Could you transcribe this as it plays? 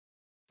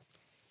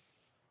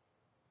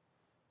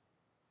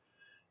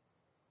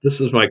This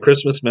is my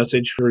Christmas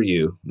message for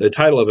you. The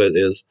title of it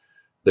is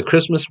The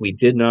Christmas We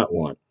Did Not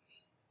Want.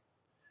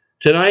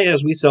 Tonight,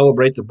 as we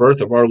celebrate the birth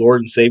of our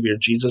Lord and Savior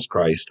Jesus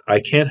Christ, I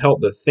can't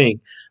help but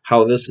think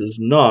how this is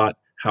not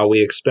how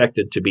we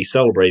expected to be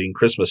celebrating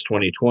Christmas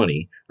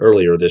 2020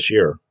 earlier this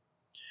year.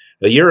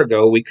 A year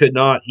ago, we could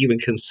not even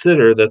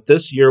consider that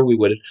this year we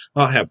would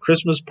not have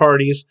Christmas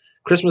parties,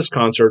 Christmas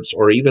concerts,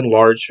 or even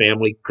large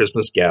family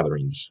Christmas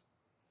gatherings.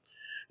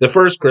 The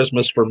first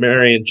Christmas for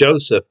Mary and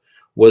Joseph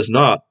was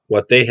not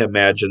what they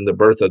imagined the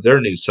birth of their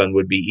new son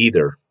would be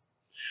either.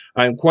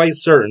 I am quite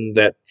certain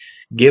that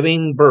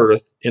giving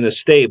birth in a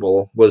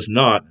stable was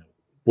not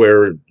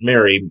where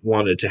Mary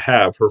wanted to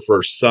have her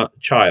first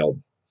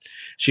child.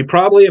 She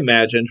probably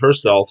imagined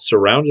herself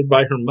surrounded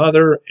by her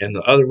mother and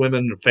the other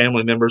women and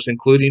family members,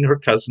 including her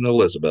cousin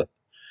Elizabeth.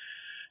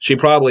 She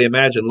probably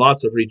imagined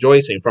lots of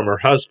rejoicing from her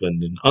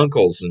husband and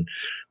uncles and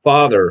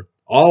father,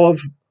 all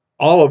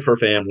of her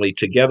family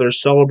together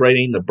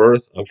celebrating the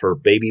birth of her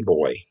baby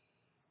boy.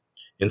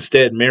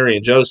 Instead, Mary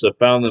and Joseph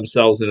found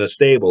themselves in a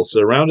stable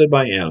surrounded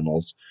by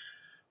animals,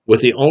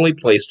 with the only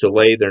place to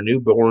lay their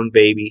newborn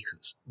baby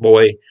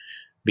boy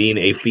being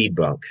a feed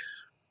bunk.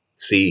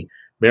 See,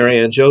 Mary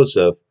and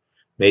Joseph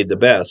made the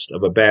best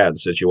of a bad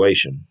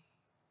situation.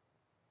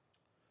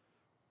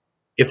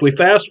 If we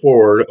fast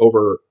forward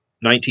over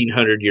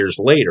 1900 years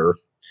later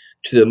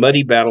to the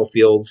muddy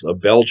battlefields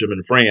of Belgium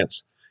and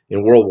France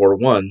in World War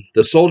I,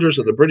 the soldiers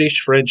of the British,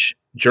 French,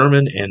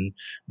 German, and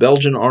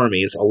Belgian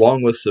armies,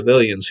 along with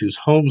civilians whose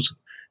homes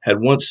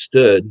had once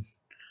stood,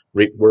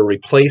 were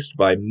replaced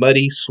by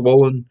muddy,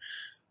 swollen,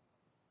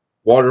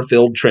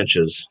 water-filled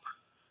trenches.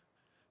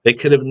 They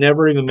could have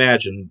never even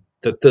imagined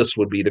that this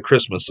would be the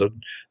Christmas of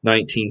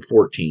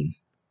 1914,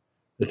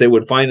 that they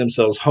would find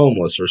themselves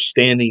homeless or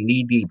standing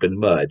knee-deep in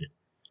mud.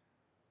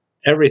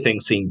 Everything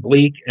seemed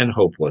bleak and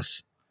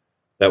hopeless.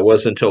 That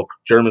was until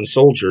German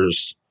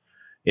soldiers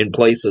in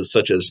places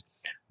such as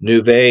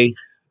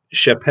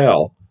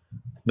Neuve-Chapelle,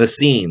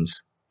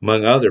 Messines,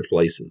 among other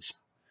places,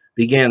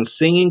 began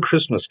singing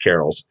Christmas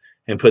carols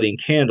and putting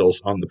candles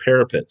on the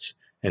parapets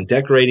and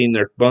decorating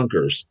their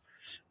bunkers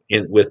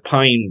with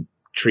pine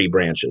tree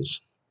branches.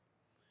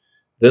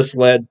 This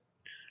led,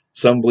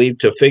 some believe,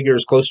 to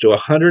figures close to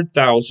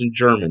 100,000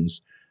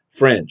 Germans,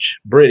 French,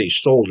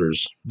 British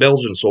soldiers,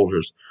 Belgian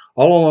soldiers,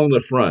 all along the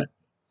front,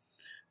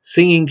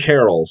 singing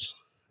carols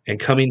and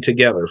coming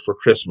together for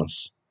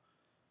Christmas.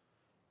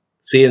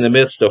 See, in the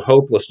midst of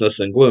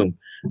hopelessness and gloom,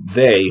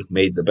 they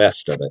made the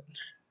best of it.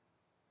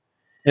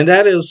 And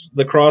that is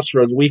the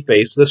crossroads we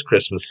face this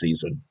Christmas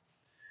season.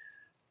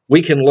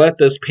 We can let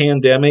this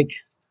pandemic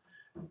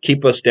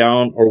keep us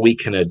down, or we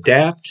can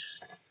adapt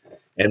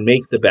and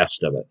make the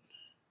best of it.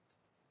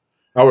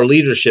 Our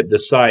leadership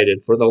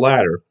decided for the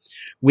latter.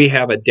 We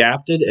have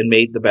adapted and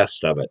made the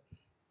best of it.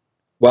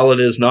 While it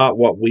is not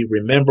what we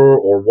remember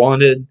or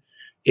wanted,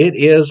 it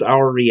is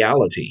our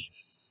reality.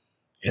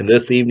 And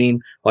this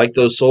evening, like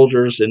those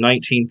soldiers in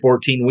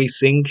 1914, we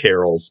sing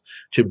carols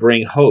to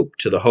bring hope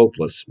to the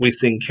hopeless. We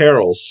sing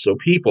carols so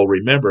people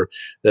remember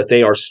that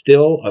they are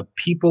still a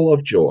people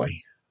of joy,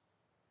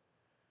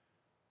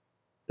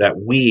 that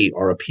we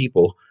are a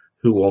people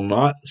who will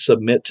not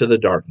submit to the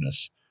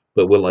darkness,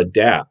 but will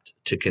adapt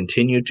to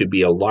continue to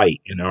be a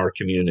light in our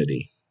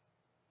community.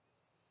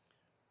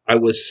 I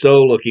was so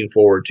looking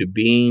forward to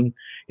being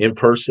in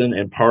person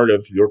and part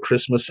of your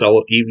Christmas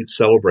evening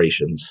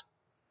celebrations,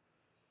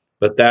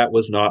 but that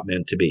was not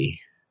meant to be.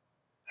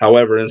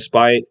 However, in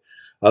spite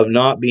of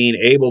not being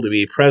able to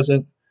be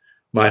present,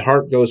 my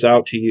heart goes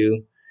out to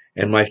you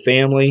and my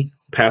family.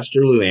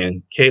 Pastor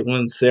Luann,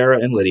 Caitlin, Sarah,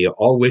 and Lydia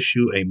all wish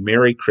you a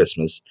Merry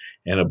Christmas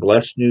and a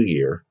blessed New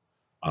Year.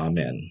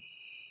 Amen.